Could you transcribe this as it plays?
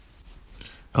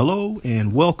Hello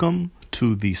and welcome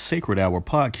to the Sacred Hour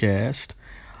podcast.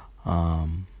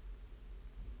 I'm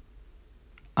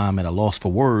at a loss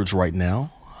for words right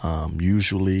now.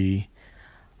 Usually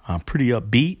I'm pretty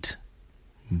upbeat,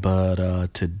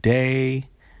 but today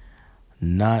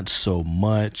not so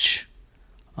much.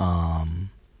 I'll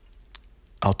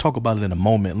talk about it in a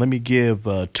moment. Let me give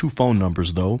two phone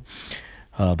numbers though.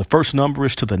 The first number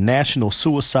is to the National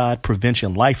Suicide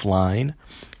Prevention Lifeline.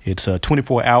 It's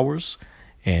 24 hours.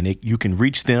 And you can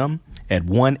reach them at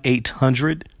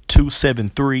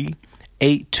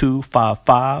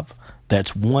 1-800-273-8255.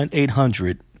 That's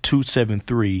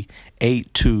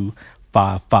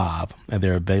 1-800-273-8255. And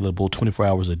they're available 24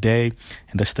 hours a day.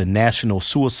 And that's the National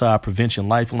Suicide Prevention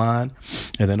Lifeline.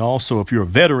 And then also, if you're a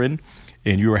veteran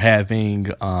and you're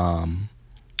having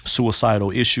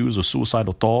suicidal issues or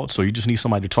suicidal thoughts, or you just need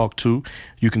somebody to talk to,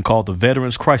 you can call the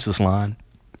Veterans Crisis Line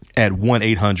at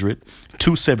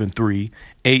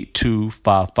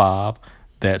 1-800-273-8255.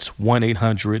 That's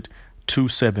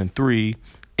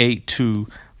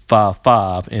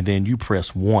 1-800-273-8255. And then you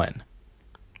press 1.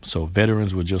 So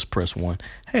veterans would just press 1.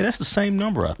 Hey, that's the same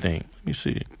number, I think. Let me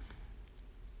see.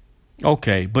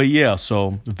 Okay, but yeah,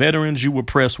 so veterans, you would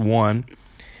press 1.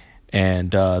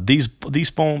 And these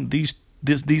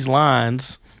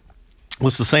lines,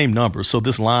 it's the same number. So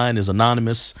this line is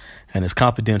anonymous and it's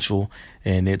confidential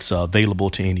and it's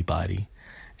available to anybody.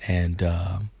 And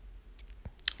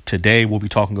today we'll be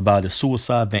talking about is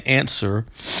suicide the answer?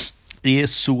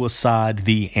 Is suicide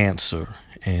the answer?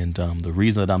 And the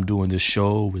reason that I'm doing this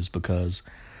show is because,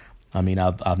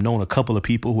 I've known a couple of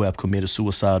people who have committed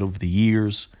suicide over the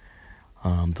years.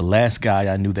 The last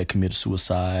guy I knew that committed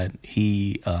suicide,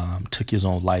 he took his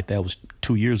own life. That was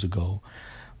 2 years ago.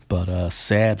 But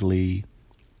sadly,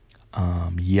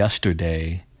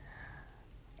 yesterday,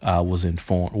 I was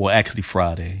informed, well, actually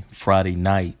Friday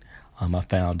night, I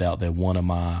found out that one of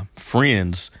my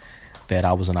friends that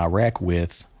I was in Iraq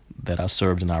with, that I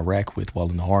served in Iraq with while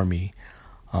in the Army,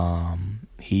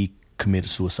 he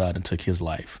committed suicide and took his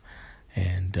life.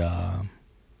 And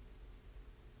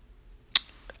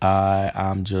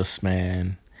I'm just,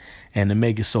 man, and to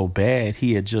make it so bad,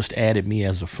 he had just added me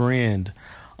as a friend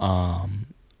a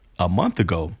month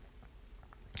ago.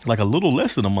 Like a little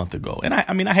less than a month ago. And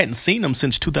I hadn't seen him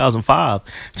since 2005,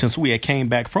 since we had came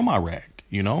back from Iraq,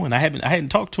 and I hadn't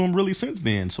talked to him really since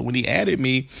then. So when he added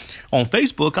me on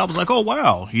Facebook, I was like, oh,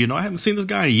 wow, I haven't seen this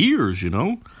guy in years,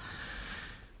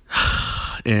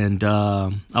 And I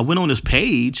went on his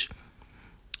page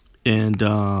and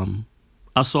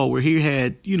I saw where he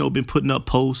had, been putting up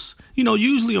posts,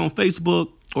 usually on Facebook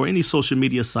or any social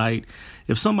media site.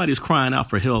 If somebody's crying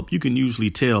out for help, you can usually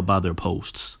tell by their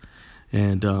posts.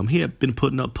 And he had been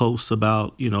putting up posts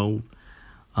about, he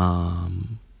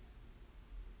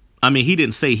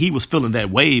didn't say he was feeling that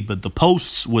way, but the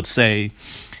posts would say,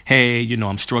 hey,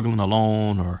 I'm struggling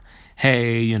alone, or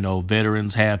hey,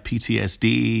 veterans have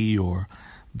PTSD, or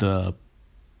the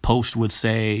post would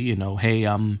say, hey,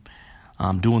 I'm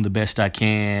doing the best I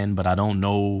can, but I don't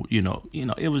know,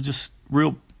 it was just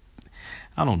real.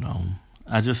 I don't know.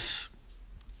 I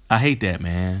hate that,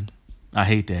 man.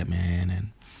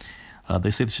 And they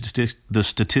say the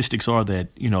statistics are that,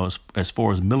 as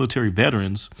far as military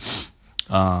veterans,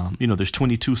 there's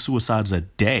 22 suicides a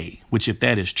day, which if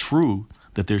that is true,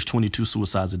 that there's 22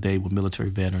 suicides a day with military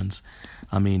veterans,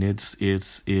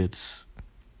 it's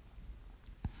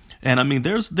and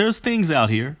there's things out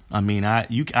here.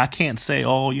 I can't say,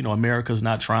 oh, America's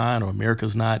not trying or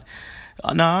America's not.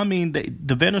 No,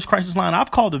 the Veterans Crisis Line,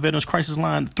 I've called the Veterans Crisis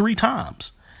Line 3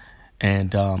 times.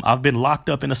 And I've been locked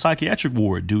up in a psychiatric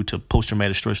ward due to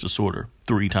post-traumatic stress disorder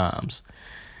 3 times.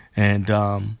 And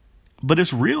but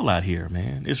it's real out here,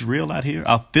 man. It's real out here.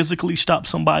 I physically stopped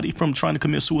somebody from trying to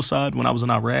commit suicide when I was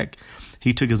in Iraq.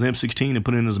 He took his M16 and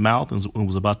put it in his mouth and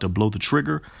was about to blow the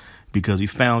trigger because he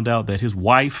found out that his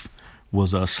wife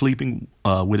was sleeping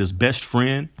with his best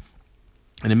friend.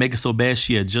 And to make it so bad,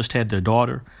 she had just had their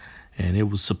daughter. And it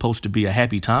was supposed to be a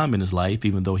happy time in his life,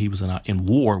 even though he was in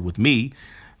war with me.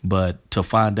 But to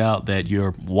find out that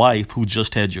your wife, who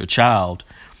just had your child,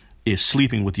 is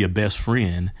sleeping with your best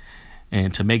friend,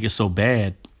 and to make it so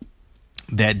bad,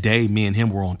 that day, me and him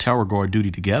were on tower guard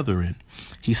duty together, and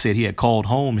he said he had called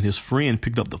home, and his friend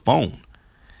picked up the phone.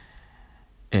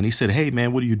 And he said, hey,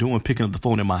 man, what are you doing picking up the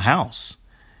phone at my house?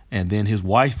 And then his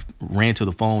wife ran to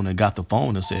the phone and got the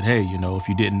phone and said, hey, if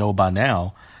you didn't know by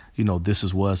now, this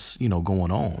is what's,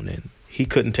 going on. And he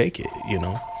couldn't take it,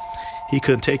 He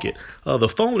couldn't take it. The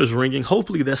phone is ringing.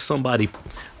 Hopefully that's somebody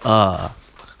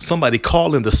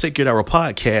calling the Sacred Hour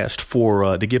podcast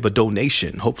for to give a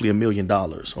donation. Hopefully $1 million.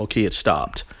 Okay, it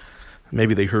stopped.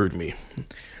 Maybe they heard me.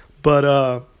 But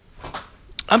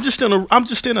I'm just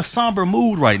in a somber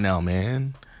mood right now,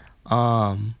 man.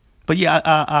 But yeah,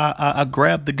 I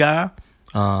grabbed the guy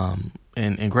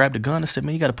and grabbed the gun. I said,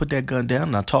 man, you got to put that gun down.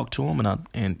 And I talked to him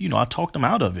and I talked him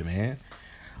out of it, man.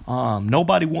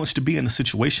 Nobody wants to be in a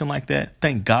situation like that.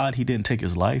 Thank God he didn't take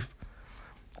his life.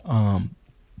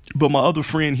 But my other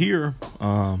friend here,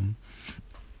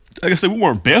 like I said, we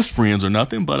weren't best friends or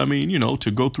nothing, but I mean,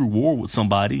 to go through war with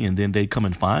somebody and then they come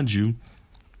and find you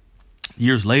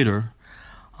years later,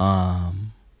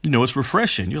 it's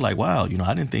refreshing. You're like, wow,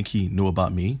 I didn't think he knew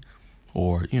about me,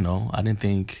 or, I didn't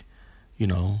think,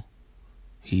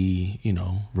 he,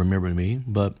 remembered me,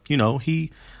 but,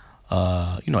 he,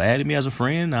 added me as a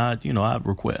friend. I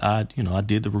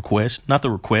did the request, not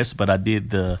the request, but I did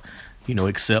the,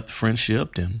 accept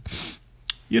friendship. And,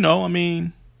 I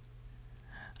mean,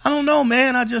 I don't know,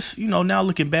 man. I just, now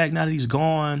looking back, now that he's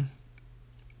gone,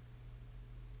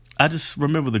 I just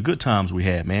remember the good times we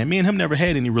had, man. Me and him never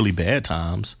had any really bad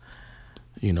times.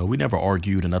 We never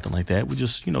argued or nothing like that. We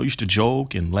just, used to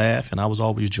joke and laugh, and I was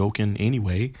always joking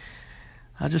anyway.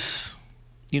 I just,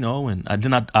 and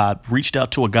I reached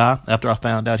out to a guy after I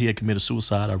found out he had committed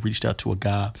suicide. I reached out to a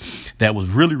guy that was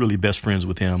really, really best friends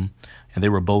with him, and they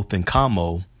were both in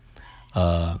commo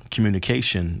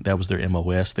communication. That was their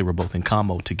MOS. They were both in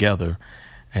commo together,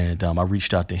 and I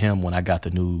reached out to him when I got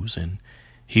the news, and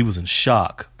he was in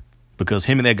shock because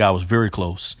him and that guy was very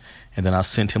close. And then I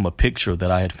sent him a picture that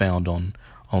I had found on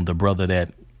the brother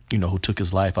that, who took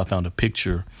his life. I found a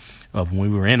picture of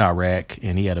when we were in Iraq,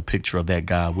 and he had a picture of that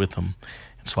guy with him.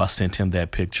 And so I sent him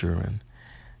that picture, and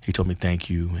he told me thank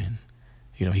you. And,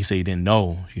 he said he didn't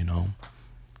know,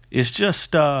 It's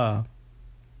just,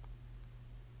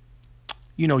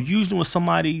 usually when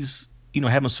somebody's,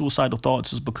 having suicidal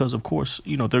thoughts is because, of course,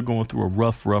 they're going through a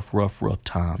rough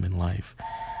time in life.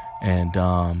 And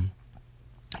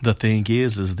the thing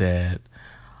is that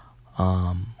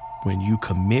when you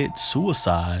commit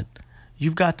suicide,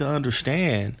 you've got to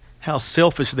understand how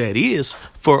selfish that is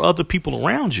for other people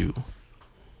around you.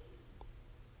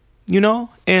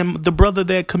 And the brother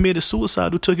that committed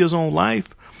suicide, who took his own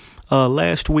life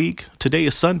last week, today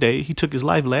is Sunday. He took his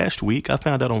life last week. I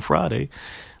found out on Friday.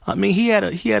 I mean, he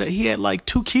had like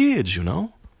 2 kids,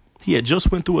 He had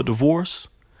just went through a divorce,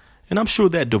 and I'm sure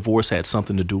that divorce had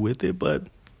something to do with it. But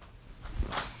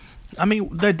I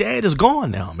mean, their dad is gone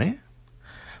now, man.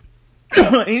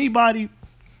 Anybody,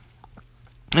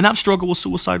 and I've struggled with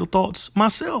suicidal thoughts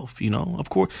myself, Of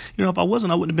course, if I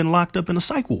wasn't, I wouldn't have been locked up in a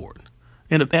psych ward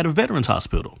at a veterans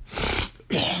hospital.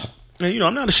 And,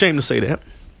 I'm not ashamed to say that.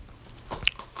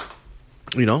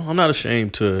 I'm not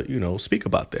ashamed to, speak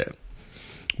about that.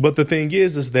 But the thing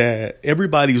is that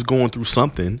everybody's going through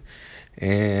something.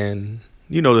 And,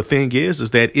 the thing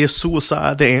is that is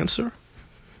suicide the answer?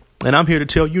 And I'm here to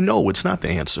tell you, no, it's not the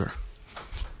answer.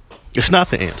 It's not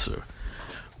the answer.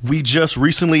 We just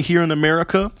recently here in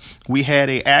America, we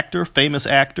had a famous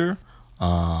actor,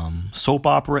 soap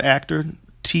opera actor,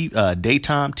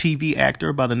 daytime TV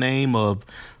actor by the name of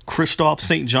Christophe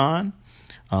St. John.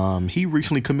 He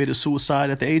recently committed suicide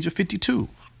at the age of 52.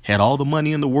 Had all the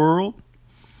money in the world.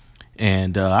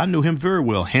 And I knew him very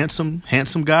well. Handsome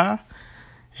guy.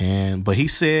 But he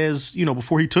says,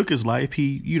 before he took his life,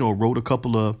 he, wrote a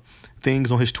couple of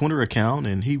things on his Twitter account.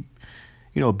 And he,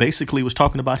 basically was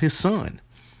talking about his son.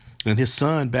 And his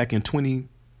son back in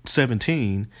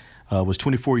 2017 was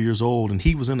 24 years old. And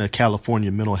he was in a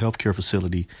California mental health care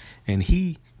facility. And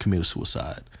he committed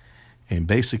suicide. And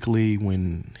basically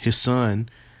when his son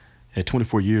at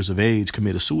 24 years of age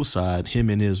committed suicide, him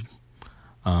and his,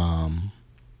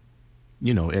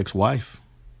 ex-wife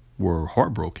were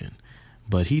heartbroken.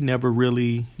 But he never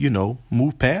really,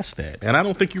 moved past that. And I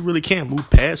don't think you really can move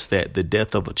past that, the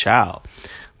death of a child.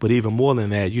 But even more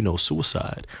than that,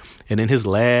 suicide. And in his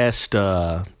last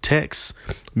text,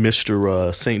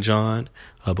 Mr. St. John,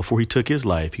 before he took his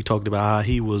life, he talked about how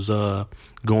he was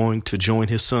going to join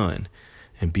his son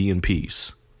and be in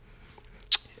peace.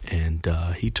 And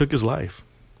he took his life.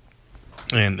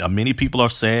 And many people are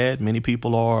sad. Many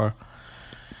people are,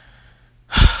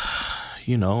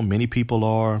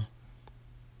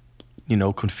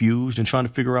 confused and trying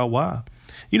to figure out why.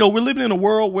 We're living in a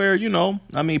world where,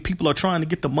 people are trying to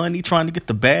get the money, trying to get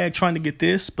the bag, trying to get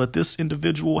this. But this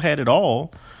individual had it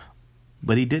all,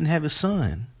 but he didn't have his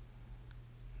son.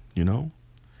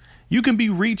 You can be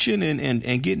reaching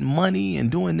and getting money and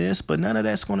doing this, but none of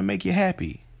that's going to make you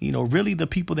happy. Really the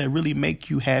people that really make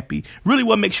you happy, really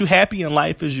what makes you happy in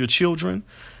life is your children,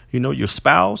 your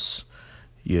spouse,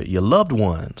 your loved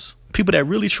ones, people that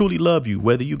really truly love you,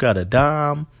 whether you got a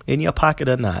dime in your pocket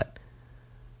or not.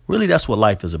 Really, that's what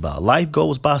life is about. Life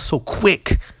goes by so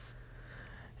quick.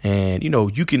 And,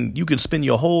 you can spend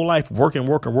your whole life working,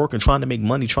 trying to make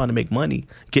money,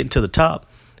 getting to the top.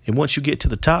 And once you get to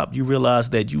the top, you realize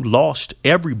that you lost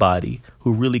everybody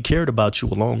who really cared about you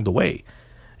along the way.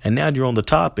 And now you're on the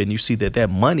top and you see that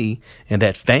money and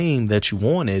that fame that you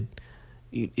wanted,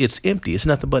 it's empty. It's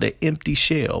nothing but an empty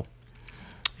shell.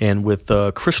 And with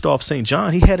Christophe St.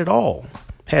 John, he had it all.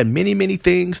 Had many, many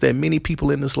things that many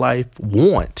people in his life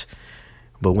want.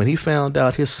 But when he found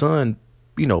out his son,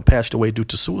 passed away due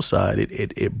to suicide,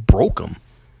 it broke him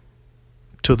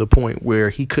to the point where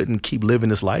he couldn't keep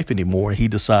living his life anymore. He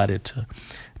decided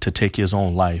to take his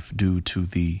own life due to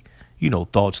the,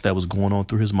 thoughts that was going on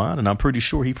through his mind. And I'm pretty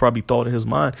sure he probably thought in his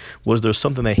mind, was there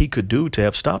something that he could do to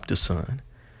have stopped his son?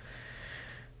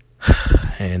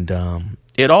 And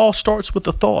it all starts with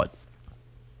a thought.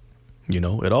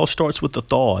 It all starts with the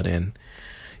thought. And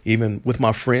even with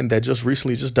my friend that just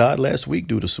recently died last week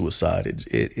due to suicide,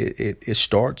 it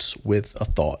starts with a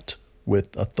thought,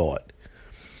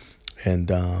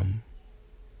 And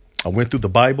I went through the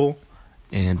Bible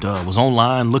and was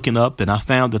online looking up, and I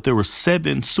found that there were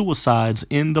 7 suicides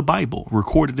in the Bible,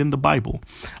 recorded in the Bible.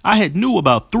 I had knew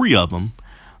about 3 of them,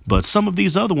 but some of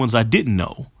these other ones I didn't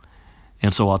know.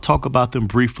 And so I'll talk about them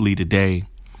briefly today.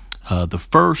 The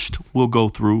first we'll go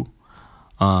through,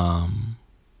 and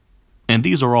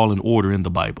these are all in order in the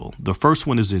Bible. The first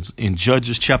one is in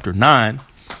Judges chapter 9,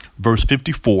 verse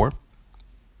 54.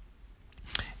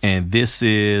 And this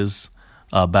is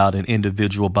about an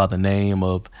individual by the name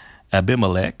of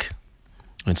Abimelech.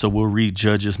 And so we'll read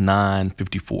Judges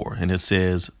 9:54. And it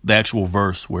says the actual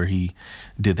verse where he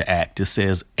did the act. It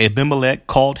says, Abimelech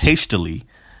called hastily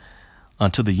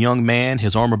unto the young man,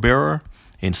 his armor bearer,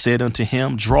 and said unto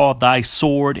him, draw thy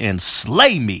sword and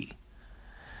slay me,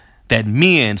 that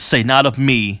men say not of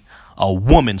me, a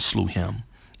woman slew him.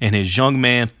 And his young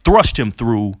man thrust him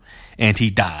through, and he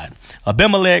died.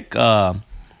 Abimelech, a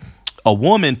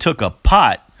woman took a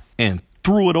pot and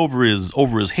threw it over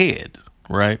his head,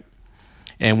 right?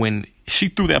 And when she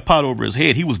threw that pot over his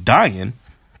head, he was dying,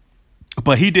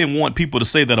 but he didn't want people to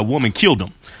say that a woman killed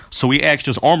him. So he asked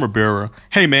his armor bearer,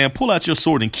 hey, man, pull out your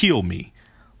sword and kill me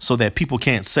so that people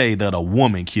can't say that a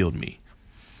woman killed me.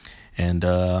 And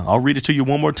I'll read it to you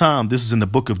one more time. This is in the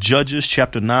book of Judges,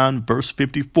 chapter 9, verse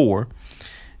 54.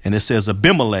 And it says,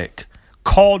 Abimelech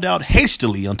called out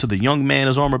hastily unto the young man,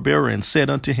 his armor bearer, and said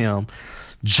unto him,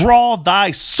 draw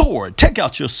thy sword, take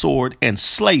out your sword and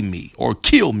slay me or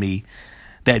kill me,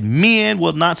 that men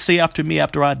will not say after me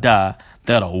after I die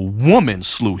that a woman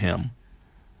slew him.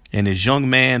 And his young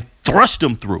man thrust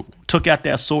him through, took out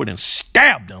that sword and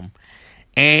stabbed him,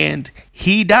 and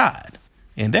he died.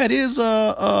 And that is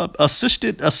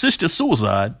assisted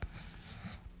suicide.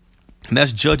 And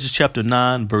that's Judges chapter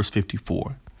 9, verse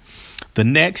 54. The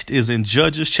next is in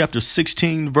Judges chapter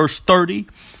 16, verse 30.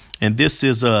 And this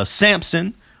is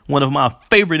Samson, one of my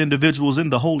favorite individuals in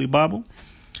the Holy Bible.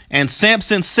 And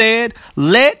Samson said,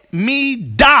 let me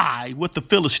die with the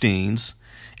Philistines.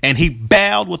 And he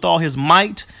bowed with all his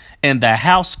might, and the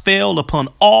house fell upon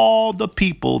all the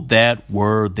people that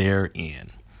were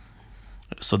therein.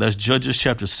 So that's Judges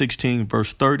chapter 16,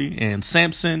 verse 30. And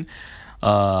Samson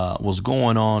was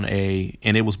going on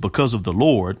and it was because of the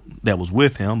Lord that was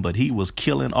with him, but he was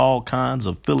killing all kinds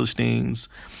of Philistines.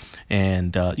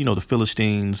 And, the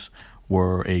Philistines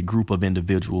were a group of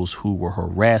individuals who were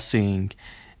harassing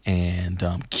and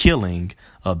killing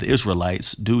of the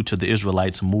Israelites due to the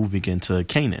Israelites moving into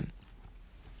Canaan.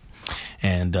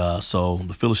 And so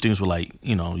the Philistines were like,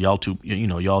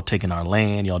 y'all taking our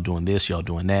land, y'all doing this, y'all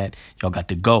doing that, y'all got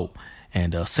to go.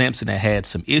 And Samson had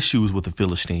some issues with the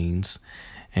Philistines,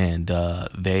 and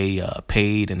they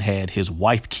paid and had his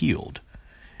wife killed.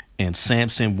 And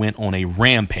Samson went on a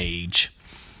rampage.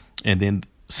 And then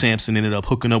Samson ended up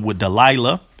hooking up with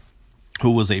Delilah,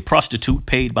 who was a prostitute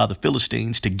paid by the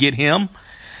Philistines to get him.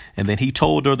 And then he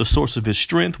told her the source of his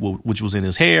strength, which was in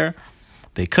his hair.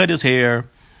 They cut his hair,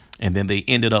 and then they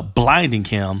ended up blinding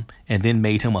him and then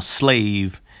made him a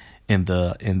slave in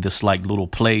this like little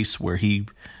place where he,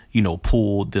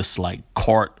 pulled this like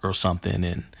cart or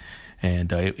something,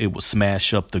 and it would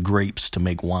smash up the grapes to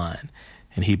make wine.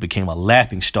 And he became a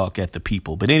laughingstock at the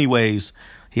people. But anyways,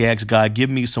 he asked God, give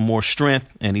me some more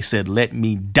strength. And he said, let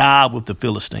me die with the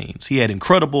Philistines. He had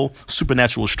incredible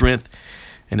supernatural strength.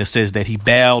 And it says that he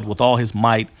bowed with all his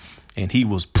might, and he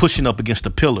was pushing up against the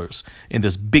pillars, and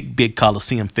this big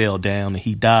Colosseum fell down, and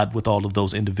he died with all of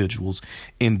those individuals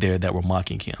in there that were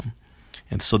mocking him.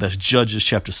 And so that's Judges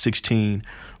chapter 16,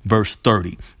 verse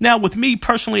 30. Now, with me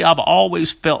personally, I've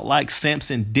always felt like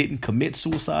Samson didn't commit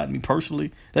suicide. Me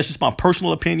personally, that's just my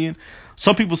personal opinion.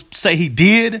 Some people say he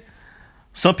did.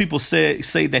 Some people say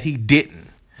that he didn't.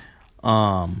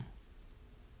 I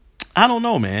don't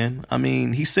know, man. I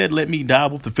mean, he said, "Let me die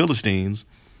with the Philistines."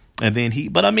 And then I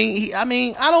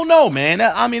don't know, man.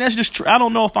 That's just true. I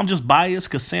don't know if I'm just biased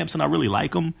because Samson, I really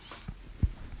like him.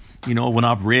 You know, when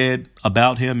I've read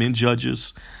about him in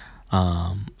Judges,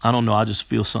 I don't know. I just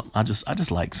feel something. I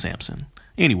just like Samson.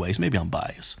 Anyways, maybe I'm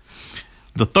biased.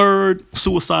 The third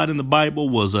suicide in the Bible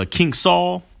was King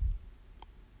Saul.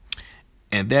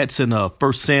 And that's in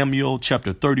 1 Samuel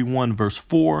chapter 31, verse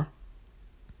 4.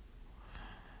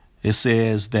 It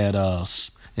says that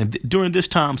during this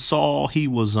time, Saul, he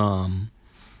couldn't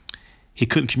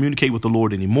communicate with the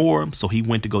Lord anymore. So he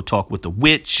went to go talk with the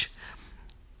witch.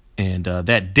 And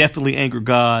that definitely angered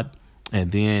God.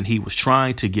 And then he was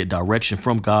trying to get direction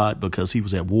from God because he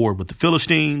was at war with the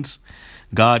Philistines.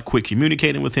 God quit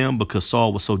communicating with him because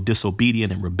Saul was so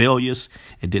disobedient and rebellious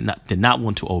and did not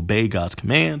want to obey God's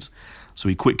commands. So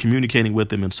he quit communicating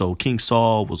with him. And so King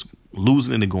Saul was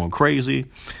losing it and going crazy.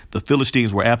 The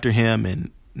Philistines were after him.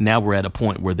 And now we're at a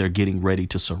point where they're getting ready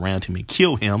to surround him and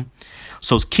kill him.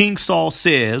 So King Saul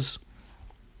says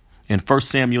in 1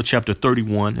 Samuel chapter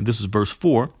 31, and this is verse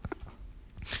 4,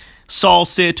 Saul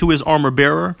said to his armor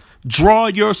bearer, "Draw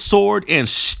your sword and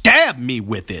stab me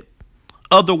with it.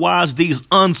 Otherwise, these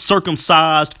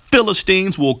uncircumcised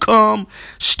Philistines will come,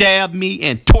 stab me,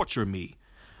 and torture me."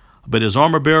 But his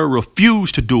armor bearer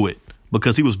refused to do it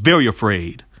because he was very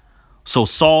afraid. So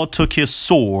Saul took his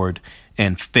sword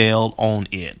and fell on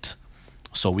it.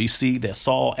 So we see that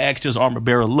Saul asked his armor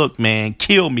bearer, "Look, man,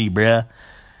 kill me, bruh.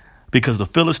 Because the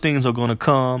Philistines are going to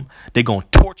come. They're going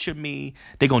to torture me.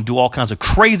 They're going to do all kinds of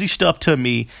crazy stuff to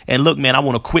me. And look, man, I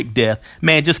want a quick death.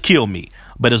 Man, just kill me."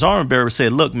 But his armor bearer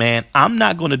said, "Look, man, I'm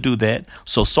not going to do that."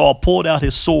 So Saul pulled out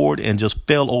his sword and just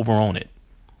fell over on it.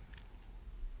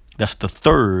 That's the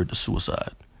third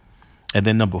suicide. And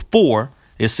then number 4,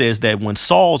 it says that when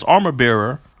Saul's armor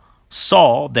bearer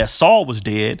saw that Saul was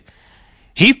dead,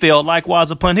 he fell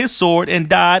likewise upon his sword and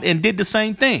died and did the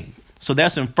same thing. So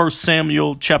that's in 1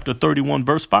 Samuel chapter 31,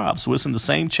 verse 5. So it's in the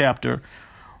same chapter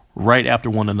right after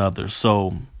one another.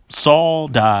 So Saul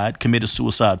committed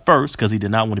suicide first because he did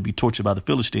not want to be tortured by the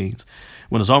Philistines.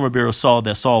 When his armor bearer saw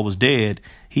that Saul was dead,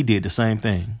 he did the same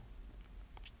thing.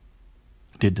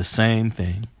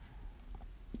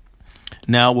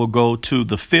 Now we'll go to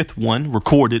the 5th one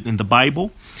recorded in the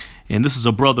Bible. And this is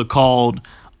a brother called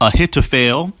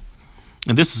Ahithophel.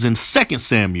 And this is in 2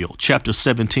 Samuel chapter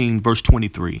 17, verse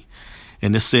 23.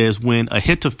 And it says, when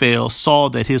Ahithophel saw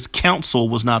that his counsel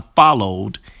was not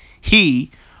followed,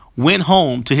 he went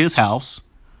home to his house,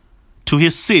 to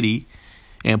his city,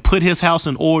 and put his house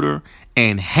in order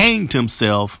and hanged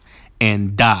himself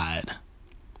and died.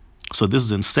 So this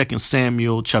is in 2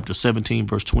 Samuel chapter 17,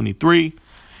 verse 23.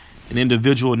 An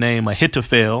individual named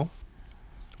Ahithophel,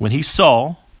 when he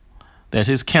saw that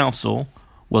his counsel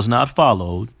was not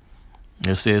followed,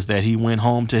 it says that he went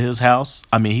home to his house.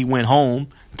 He went home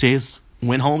to his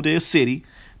city,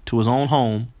 to his own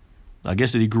home, I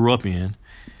guess that he grew up in,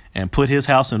 and put his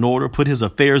house in order, put his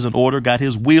affairs in order, got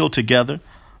his will together,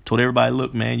 told everybody,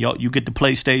 "Look, man, y'all, you get the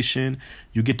PlayStation,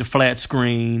 you get the flat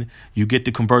screen, you get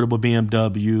the convertible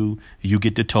BMW, you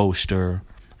get the toaster."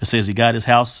 It says he got his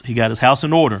house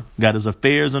in order, got his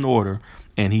affairs in order,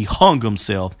 and he hung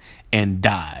himself and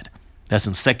died. That's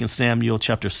in 2 Samuel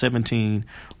chapter 17,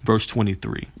 verse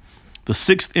 23. The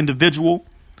 6th individual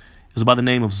is by the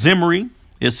name of Zimri.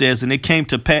 It says, and it came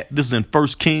to pass, this is in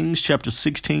 1 Kings chapter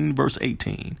 16, verse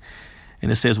 18.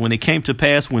 And it says, when it came to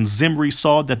pass, when Zimri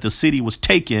saw that the city was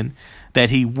taken, that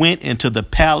he went into the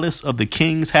palace of the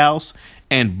king's house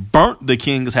and burnt the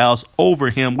king's house over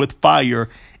him with fire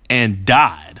and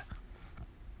died.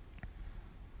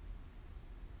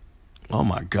 Oh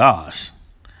my gosh.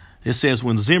 It says,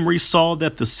 when Zimri saw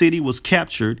that the city was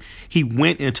captured, he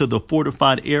went into the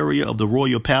fortified area of the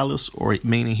royal palace, or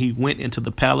meaning he went into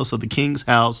the palace of the king's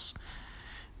house.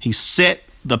 He set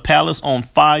the palace on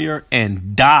fire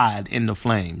and died in the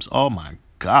flames. Oh my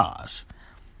gosh.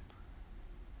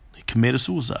 He committed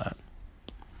suicide.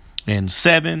 And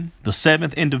the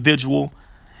 7th individual,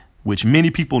 which many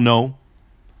people know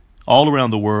all around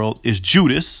the world, is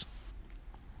Judas.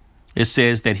 It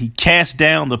says that he cast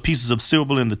down the pieces of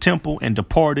silver in the temple and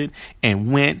departed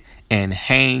and went and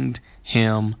hanged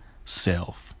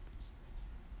himself.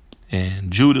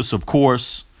 And Judas, of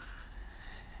course,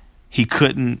 he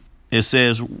couldn't, it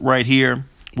says right here,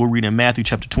 We'll read in Matthew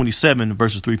chapter 27,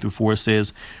 verses 3 through 4. It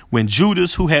says, when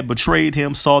Judas, who had betrayed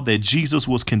him, saw that Jesus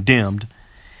was condemned,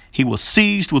 he was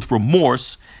seized with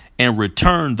remorse and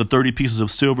returned the 30 pieces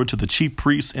of silver to the chief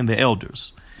priests and the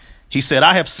elders. He said,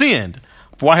 I have sinned,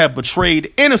 for I have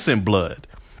betrayed innocent blood.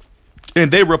 And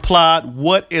they replied,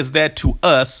 what is that to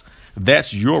us?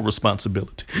 That's your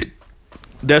responsibility.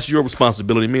 That's your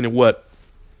responsibility. Meaning what?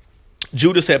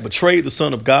 Judas had betrayed the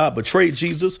Son of God, betrayed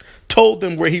Jesus, told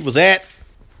them where he was at.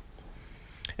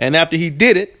 And after he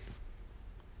did it,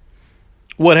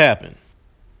 what happened?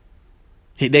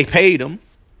 They paid him.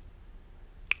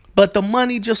 But the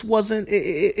money just wasn't,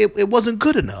 it wasn't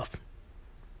good enough.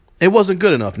 It wasn't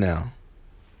good enough now.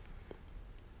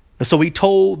 And so he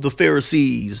told the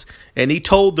Pharisees and he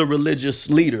told the religious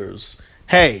leaders,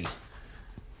 hey,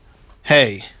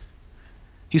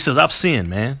 he says, I've sinned,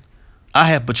 man. I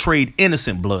have betrayed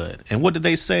innocent blood. And what did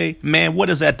they say? Man, what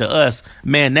is that to us?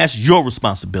 Man, that's your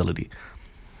responsibility.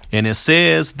 And it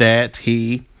says that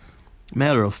he,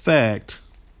 matter of fact,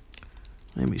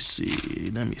 let me see,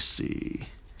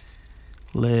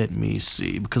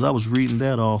 because I was reading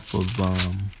that off of,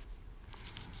 let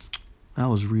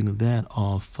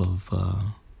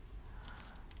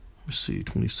me see,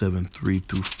 27, 3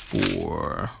 through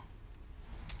 4.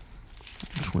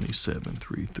 27,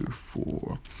 3 through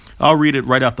 4. I'll read it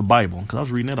right out the Bible because I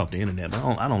was reading that off the internet.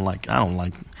 But I don't like.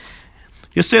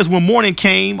 It says, when morning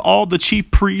came, all the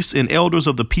chief priests and elders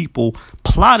of the people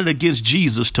plotted against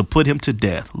Jesus to put him to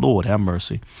death. Lord have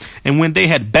mercy. And when they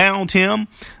had bound him,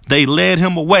 they led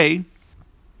him away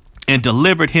and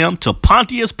delivered him to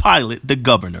Pontius Pilate, the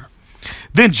governor.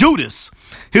 Then Judas,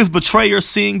 his betrayer,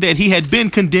 seeing that he had been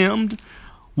condemned,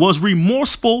 was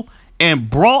remorseful and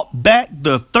brought back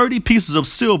the 30 pieces of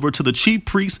silver to the chief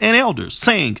priests and elders,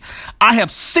 saying, I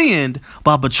have sinned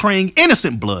by betraying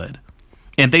innocent blood.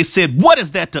 And they said, what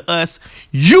is that to us?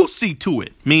 You see to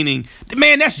it. Meaning,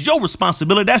 man, that's your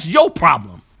responsibility. That's your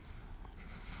problem.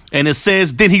 And it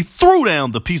says, then he threw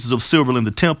down the pieces of silver in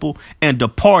the temple and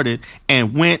departed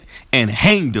and went and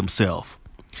hanged himself.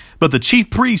 But the chief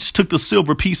priests took the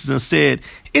silver pieces and said,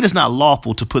 it is not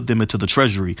lawful to put them into the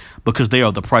treasury because they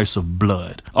are the price of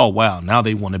blood. Oh, wow. Now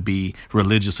they want to be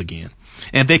religious again.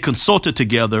 And they consulted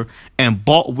together and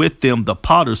bought with them the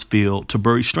potter's field to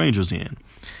bury strangers in.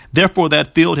 Therefore,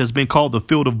 that field has been called the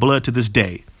field of blood to this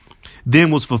day.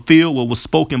 Then was fulfilled what was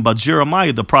spoken by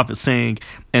Jeremiah the prophet, saying,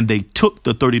 and they took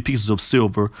the 30 pieces of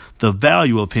silver, the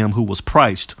value of him who was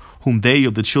priced, whom they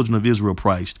of the children of Israel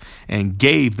priced, and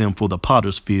gave them for the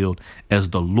potter's field as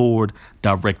the Lord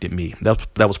directed me.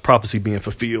 That was prophecy being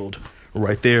fulfilled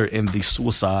right there in the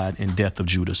suicide and death of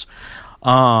Judas.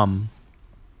 So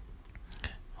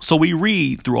we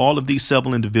read through all of these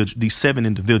seven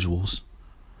individuals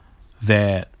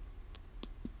that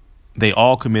they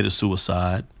all committed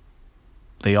suicide.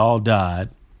 They all died,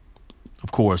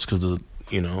 of course, because of,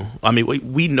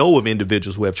 we know of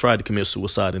individuals who have tried to commit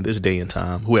suicide in this day and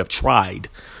time, who have tried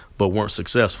but weren't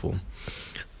successful.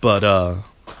 But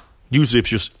usually,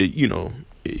 if you're,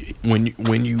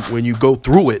 when you go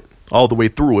through it, all the way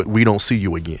through it, we don't see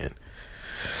you again.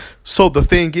 So the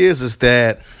thing is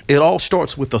that it all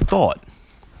starts with a thought.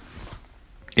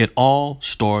 It all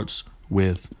starts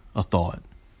with a thought.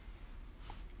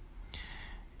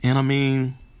 And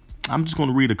I'm just going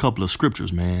to read a couple of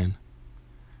scriptures, man.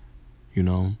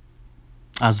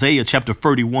 Isaiah chapter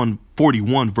 41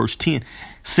 verse 10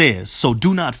 says, so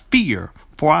do not fear,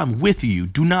 for I am with you.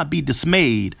 Do not be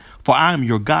dismayed, for I am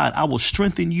your God. I will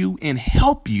strengthen you and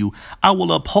help you. I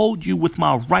will uphold you with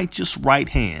my righteous right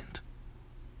hand.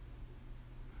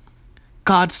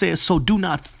 God says, so do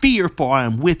not fear, for I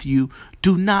am with you.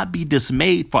 Do not be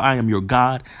dismayed, for I am your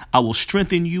God. I will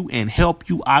strengthen you and help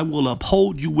you. I will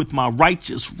uphold you with my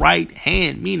righteous right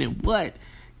hand. Meaning what?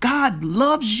 God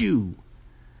loves you.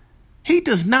 He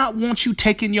does not want you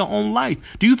taking your own life.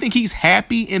 Do you think he's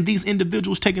happy in these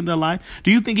individuals taking their life? Do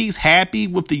you think he's happy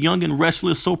with the Young and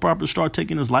Restless soap opera star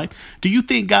taking his life? Do you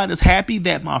think God is happy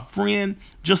that my friend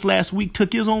just last week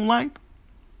took his own life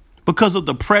because of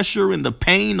the pressure and the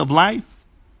pain of life?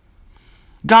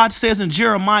 God says in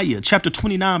Jeremiah chapter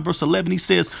 29, verse 11, he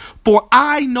says, for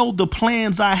I know the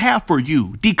plans I have for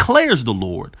you, declares the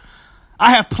Lord.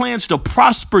 I have plans to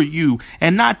prosper you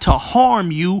and not to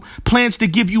harm you, plans to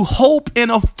give you hope in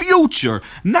a future,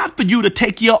 not for you to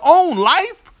take your own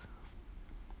life.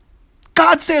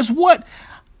 God says what?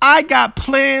 I got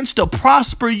plans to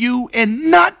prosper you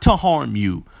and not to harm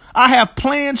you. I have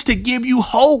plans to give you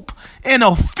hope in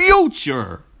a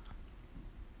future.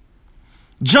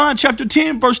 John chapter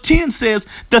 10, verse 10 says,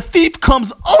 the thief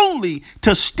comes only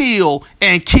to steal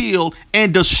and kill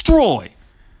and destroy.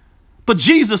 But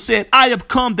Jesus said, I have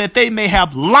come that they may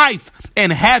have life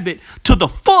and have it to the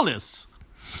fullest.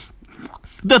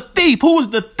 The thief, who is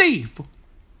the thief?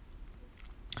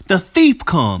 The thief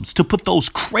comes to put those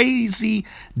crazy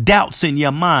doubts in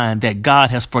your mind that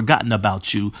God has forgotten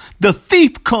about you. The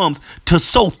thief comes to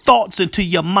sow thoughts into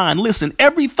your mind. Listen,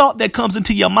 every thought that comes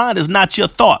into your mind is not your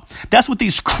thought. That's what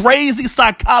these crazy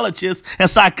psychologists and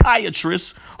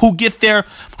psychiatrists who get their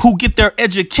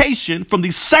education from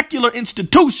these secular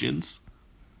institutions.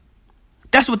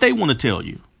 That's what they want to tell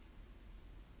you.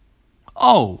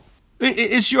 Oh,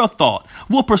 it's your thought.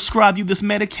 We'll prescribe you this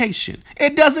medication.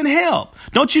 It doesn't help.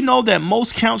 Don't you know that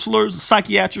most counselors,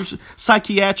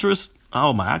 psychiatrists,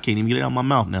 oh my, I can't even get it out of my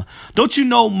mouth now. Don't you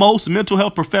know most mental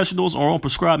health professionals are on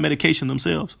prescribed medication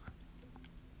themselves?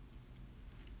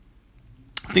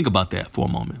 Think about that for a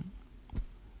moment.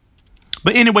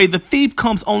 But anyway, the thief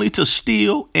comes only to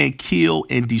steal and kill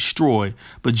and destroy.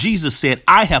 But Jesus said,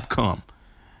 I have come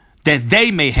that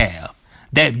they may have,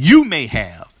 that you may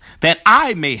have, that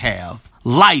I may have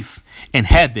life and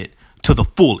have it to the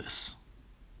fullest.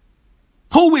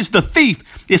 Who is the thief?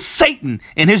 It's Satan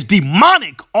and his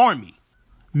demonic army.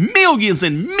 Millions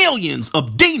and millions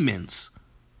of demons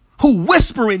who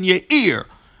whisper in your ear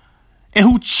and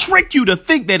who trick you to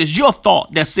think that it's your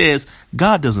thought that says,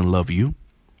 God doesn't love you.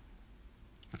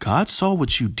 God saw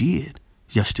what you did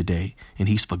yesterday and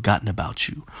he's forgotten about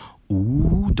you.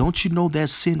 Ooh, don't you know that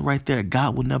sin right there?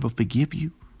 God will never forgive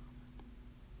you.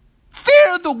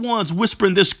 They're the ones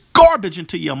whispering this garbage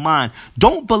into your mind.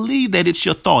 Don't believe that it's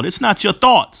your thought. It's not your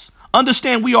thoughts.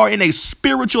 Understand we are in a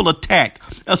spiritual attack,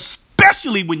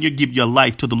 especially when you give your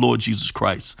life to the Lord Jesus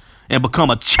Christ and become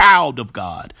a child of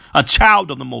God, a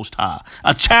child of the Most High,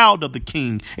 a child of the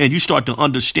King, and you start to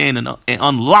understand and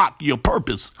unlock your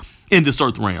purpose in this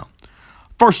earth realm.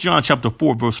 1 John chapter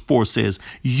 4, verse 4 says,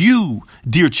 you,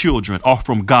 dear children, are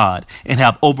from God and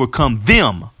have overcome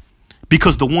them,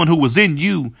 because the one who was in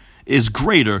you is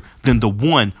greater than the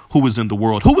one who is in the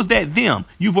world. Who is that them?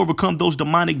 You've overcome those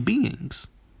demonic beings.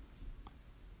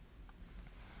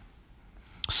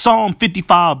 Psalm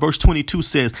 55 verse 22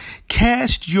 says,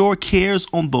 cast your cares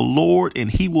on the Lord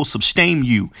and he will sustain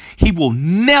you. He will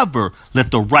never let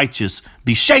the righteous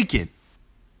be shaken.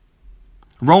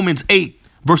 Romans 8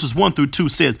 verses 1 through 2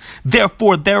 says,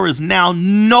 therefore there is now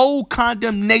no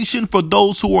condemnation for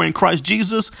those who are in Christ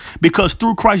Jesus, because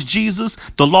through Christ Jesus,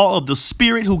 the law of the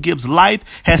Spirit who gives life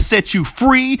has set you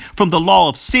free from the law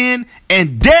of sin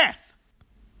and death.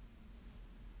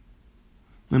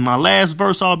 In my last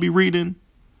verse I'll be reading,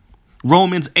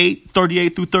 Romans 8,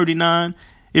 38 through 39,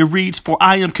 it reads, for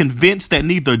I am convinced that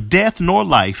neither death nor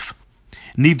life,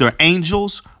 neither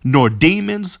angels nor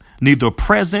demons, neither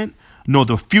present nor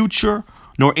the future,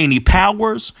 nor any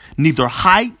powers, neither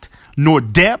height nor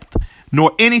depth,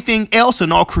 nor anything else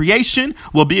in all creation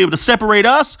will be able to separate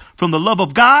us from the love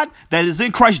of God that is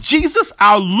in Christ Jesus,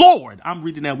 our Lord. I'm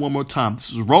reading that one more time.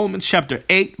 This is Romans chapter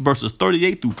 8, verses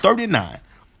 38 through 39.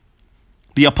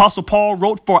 The Apostle Paul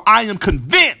wrote, for I am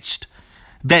convinced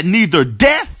that neither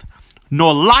death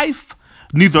nor life,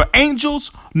 neither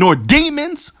angels nor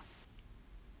demons.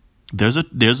 There's a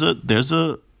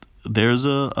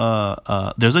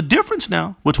difference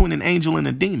now between an angel and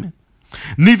a demon.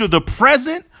 Neither the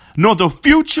present nor the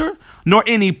future, nor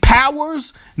any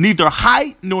powers, neither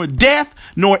height nor depth,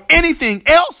 nor anything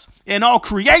else in all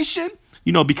creation.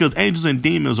 You know, because angels and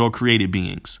demons are created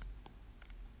beings.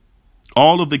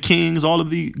 All of the kings, all of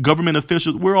the government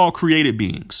officials, we're all created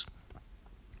beings.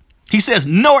 He says,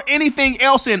 nor anything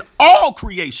else in all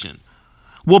creation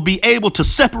will be able to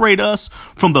separate us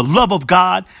from the love of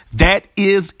God that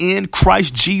is in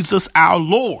Christ Jesus our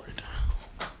Lord.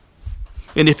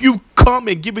 And if you come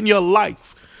and given your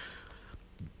life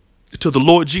to the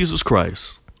Lord Jesus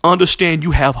Christ, understand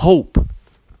you have hope.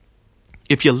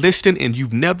 If you're listening and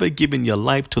you've never given your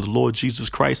life to the Lord Jesus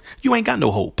Christ, you ain't got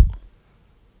no hope.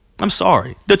 I'm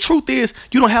sorry. The truth is,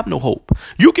 you don't have no hope.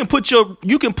 You can put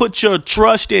your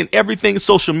trust in everything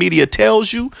social media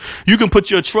tells you. You can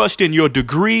put your trust in your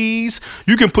degrees.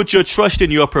 You can put your trust in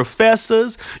your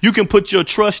professors. You can put your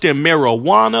trust in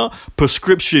marijuana,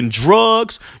 prescription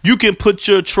drugs. You can put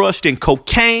your trust in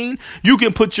cocaine. You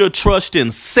can put your trust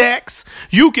in sex.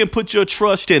 You can put your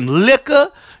trust in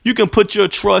liquor. You can put your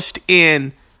trust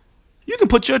in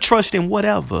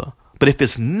whatever. But if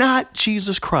it's not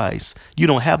Jesus Christ, you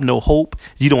don't have no hope.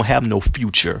 You don't have no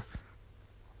future.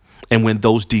 And when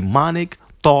those demonic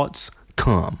thoughts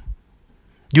come,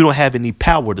 you don't have any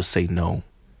power to say no.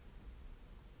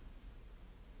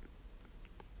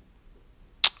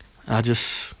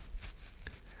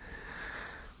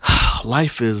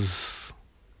 Life is,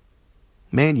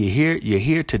 man, you're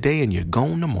here today and you're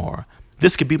gone tomorrow.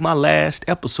 This could be my last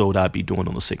episode I'd be doing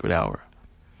on the Sacred Hour.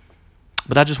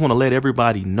 But I just want to let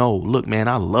everybody know, look, man,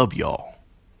 I love y'all.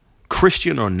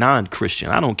 Christian or non-Christian,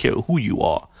 I don't care who you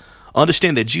are.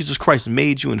 Understand that Jesus Christ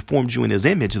made you and formed you in his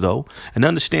image, though, and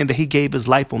understand that he gave his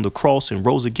life on the cross and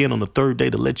rose again on the third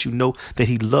day to let you know that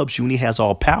he loves you and he has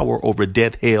all power over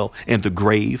death, hell, and the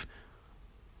grave.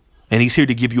 And he's here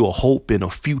to give you a hope and a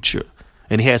future,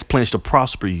 and he has plans to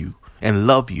prosper you and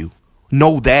love you.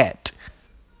 Know that.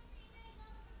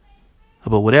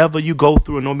 But whatever you go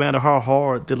through, and no matter how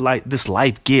hard this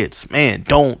life gets, man,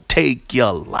 don't take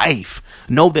your life.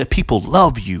 Know that people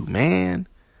love you, man.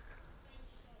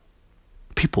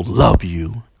 People love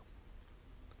you.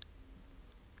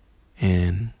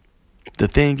 And the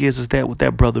thing is that with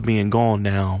that brother being gone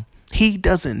now, he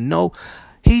doesn't know.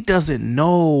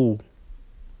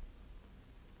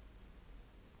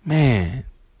 Man,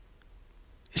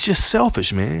 it's just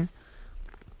selfish, man.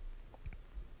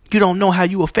 You don't know how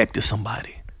you affected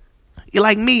somebody. You're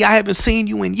like me. I haven't seen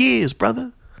you in years,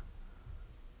 brother.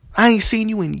 I ain't seen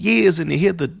you in years, and to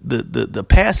hear the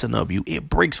passing of you, it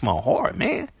breaks my heart,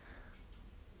 man.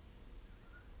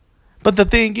 But the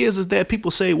thing is that people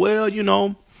say, well,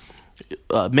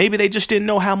 maybe they just didn't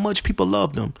know how much people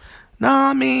loved them. Nah,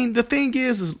 I mean, the thing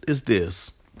is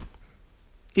this.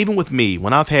 Even with me,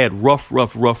 when I've had rough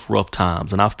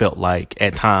times, and I felt like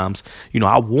at times,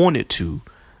 I wanted to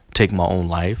take my own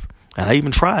life, and I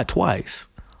even tried twice.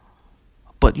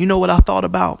 But you know what I thought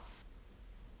about?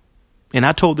 And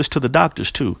I told this to the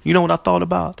doctors too. You know what I thought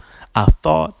about?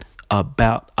 The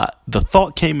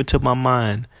thought came into my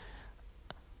mind,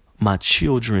 my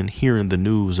children hearing the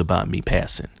news about me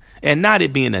passing, and not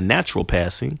it being a natural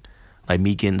passing, like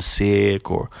me getting sick,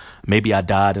 or maybe I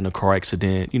died in a car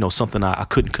accident, something I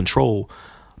couldn't control.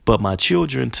 But my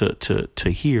children to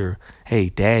hear, hey,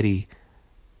 daddy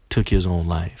took his own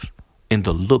life, and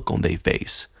the look on their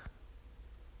face.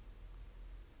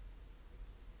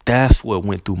 That's what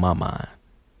went through my mind.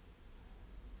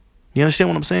 You understand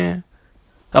what I'm saying?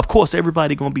 Of course,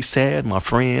 everybody going to be sad, my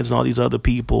friends and all these other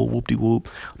people, whoop-de-whoop.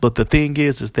 But the thing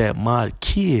is that my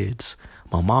kids,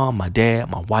 my mom, my dad,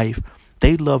 my wife,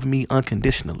 they love me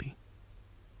unconditionally.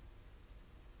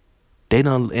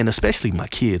 And especially my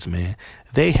kids, man,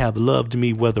 they have loved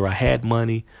me whether I had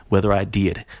money, whether I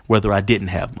didn't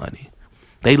have money.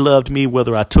 They loved me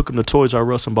whether I took them to Toys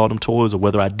R Us and bought them toys, or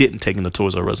whether I didn't take them to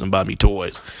Toys R Us and buy me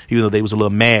toys, even though they was a little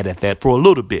mad at that for a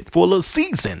little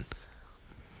season.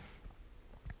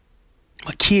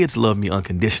 My kids love me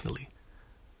unconditionally.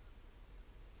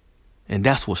 And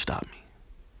that's what stopped me.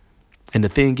 And the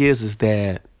thing is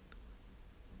that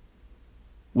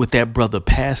with that brother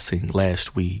passing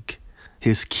last week,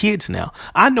 his kids now,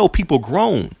 I know people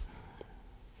grown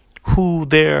who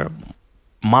their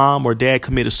mom or dad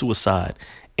committed suicide,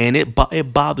 and it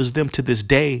bothers them to this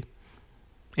day.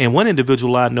 And one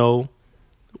individual I know,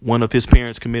 one of his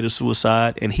parents committed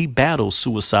suicide, and he battles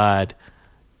suicide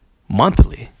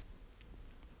monthly.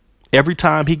 Every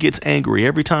time he gets angry,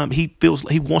 every time he feels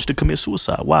he wants to commit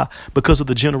suicide. Why? Because of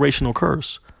the generational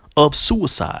curse of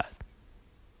suicide.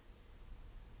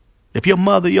 If your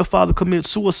mother, your father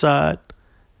commits suicide,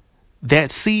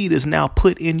 that seed is now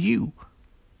put in you.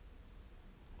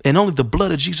 And only the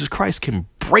blood of Jesus Christ can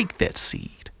break that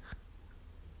seed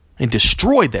and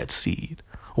destroy that seed.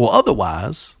 Or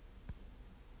otherwise,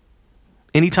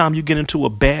 anytime you get into a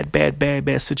bad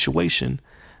situation,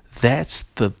 that's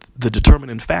the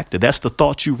determining factor. That's the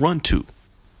thought you run to.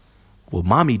 Well,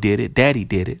 mommy did it. Daddy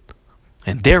did it.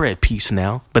 And they're at peace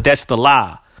now. But that's the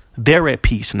lie. They're at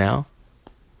peace now.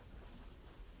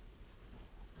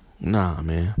 Nah,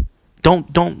 man.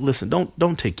 Don't listen.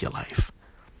 Don't take your life.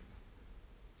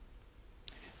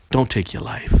 Don't take your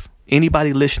life.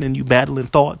 Anybody listening, you battling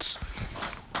thoughts?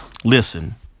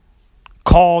 Listen.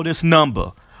 Call this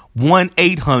number,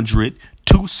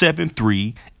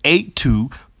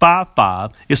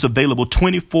 1-800-273-8255. It's available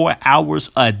 24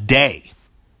 hours a day.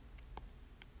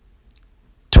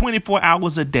 24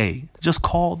 hours a day. Just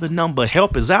call the number.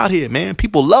 Help is out here, man.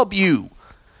 People love you.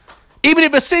 Even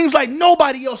if it seems like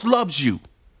nobody else loves you.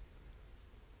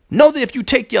 Know that if you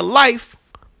take your life,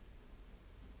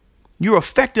 you're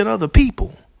affecting other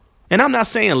people. And I'm not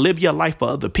saying live your life for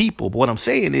other people. But what I'm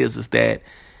saying is that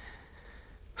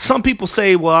some people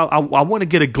say, well, I want to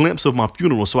get a glimpse of my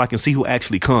funeral so I can see who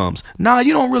actually comes. Nah,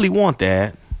 you don't really want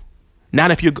that.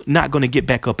 Not if you're not going to get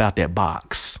back up out that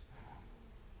box.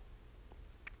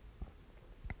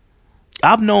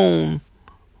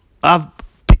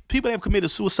 People that have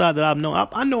committed suicide that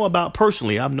I know about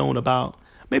personally. I've known about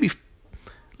maybe,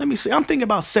 let me see, I'm thinking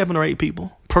about 7 or 8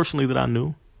 people personally that I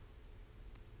knew.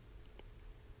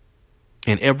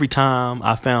 And every time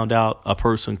I found out a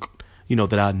person,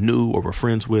 that I knew or were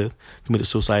friends with committed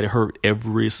suicide, it hurt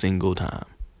every single time.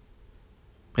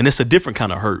 And it's a different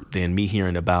kind of hurt than me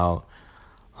hearing about,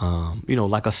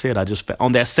 like I said,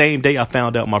 on that same day I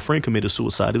found out my friend committed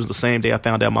suicide. It was the same day I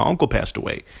found out my uncle passed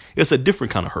away. It's a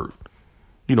different kind of hurt.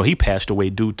 He passed away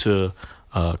due to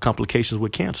complications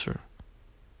with cancer.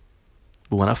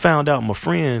 But when I found out I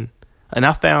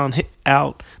found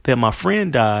out that my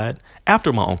friend died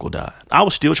after my uncle died, I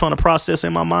was still trying to process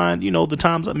in my mind,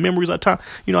 the memories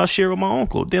I share with my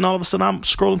uncle. Then all of a sudden I'm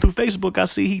scrolling through Facebook. I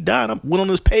see he died. I went on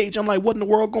his page. I'm like, what in the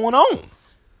world going on?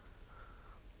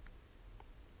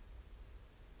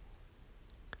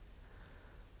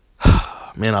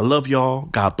 Man, I love y'all.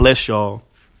 God bless y'all.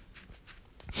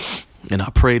 And I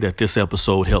pray that this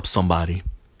episode helps somebody.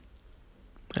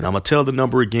 And I'm going to tell the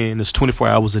number again. It's 24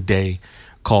 hours a day.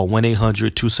 Call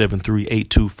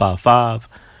 1-800-273-8255.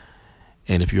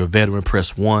 And if you're a veteran,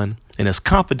 press 1. And it's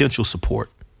confidential support.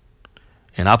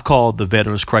 And I've called the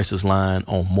Veterans Crisis Line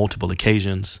on multiple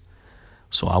occasions.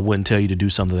 So I wouldn't tell you to do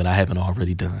something that I haven't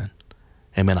already done.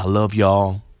 And man, I love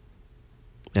y'all.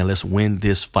 And let's win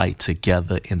this fight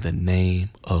together in the name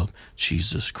of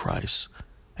Jesus Christ.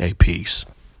 Hey, peace.